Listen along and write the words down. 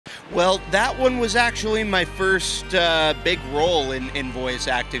Well, that one was actually my first big role in voice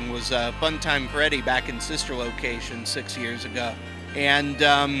acting. Was Funtime Freddy back in Sister Location 6 years ago, and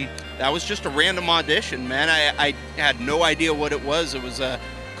that was just a random audition, man. I had no idea what it was. It was a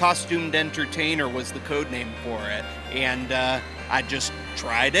costumed entertainer was the code name for it, and I just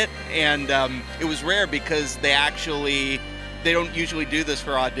tried it, and it was rare because they don't usually do this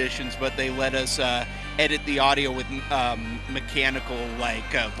for auditions, but they let us edit the audio with mechanical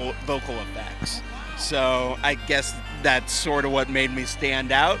vocal effects. So I guess that's sort of what made me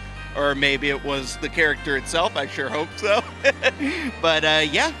stand out, or maybe it was the character itself. I sure hope so. But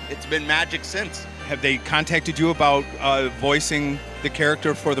yeah, it's been magic since. Have they contacted you about voicing the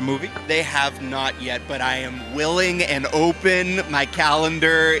character for the movie? They have not yet, but I am willing and open. My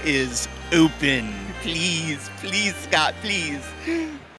calendar is open. Please, please, Scott, please.